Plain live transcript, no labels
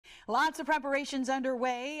Lots of preparations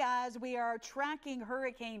underway as we are tracking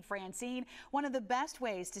Hurricane Francine. One of the best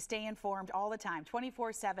ways to stay informed all the time,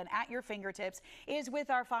 24/7 at your fingertips, is with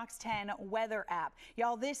our Fox 10 weather app.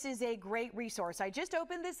 Y'all, this is a great resource. I just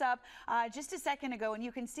opened this up just a second ago, and you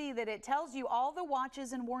can see that it tells you all the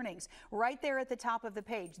watches and warnings right there at the top of the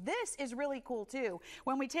page. This is really cool too.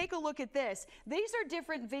 When we take a look at this, these are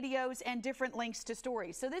different videos and different links to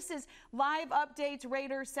stories. So this is live updates,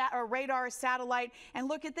 radar, satellite, and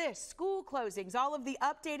look at this. School closings, all of the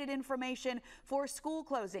updated information for school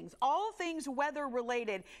closings, all things weather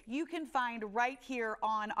related you can find right here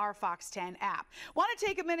on our Fox 10 app. Want to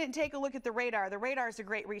take a minute and take a look at the radar. The radar is a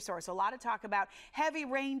great resource. A lot of talk about heavy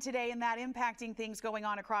rain today and that impacting things going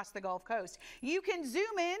on across the Gulf Coast. You can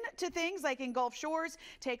zoom in to things like in Gulf Shores,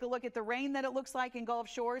 take a look at the rain that it looks like in Gulf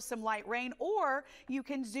Shores, some light rain, or you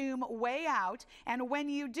can zoom way out, and when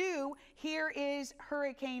you do, here is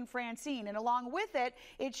Hurricane Francine, and along with it,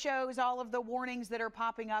 it shows all of the warnings that are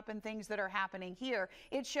popping up and things that are happening here.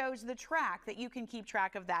 It shows the track that you can keep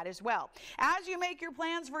track of that as well. As you make your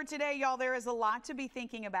plans for today, y'all, there is a lot to be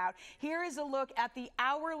thinking about. Here is a look at the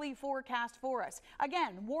hourly forecast for us.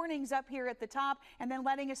 Again, warnings up here at the top and then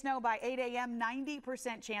letting us know by 8 a.m.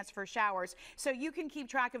 90% chance for showers. So you can keep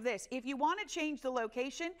track of this. If you want to change the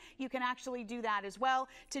location, you can actually do that as well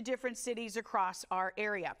to different cities across our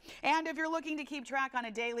area. And if you're looking to keep track on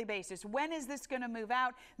a daily basis, when is this going to move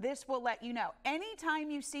out? This will let you know. Anytime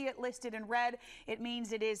you see it listed in red, it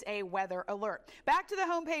means it is a weather alert. Back to the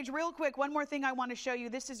homepage real quick. One more thing I want to show you.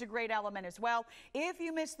 This is a great element as well. If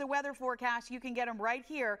you miss the weather forecast, you can get them right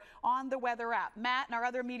here on the weather app. Matt and our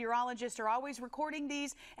other meteorologists are always recording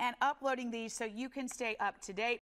these and uploading these so you can stay up to date.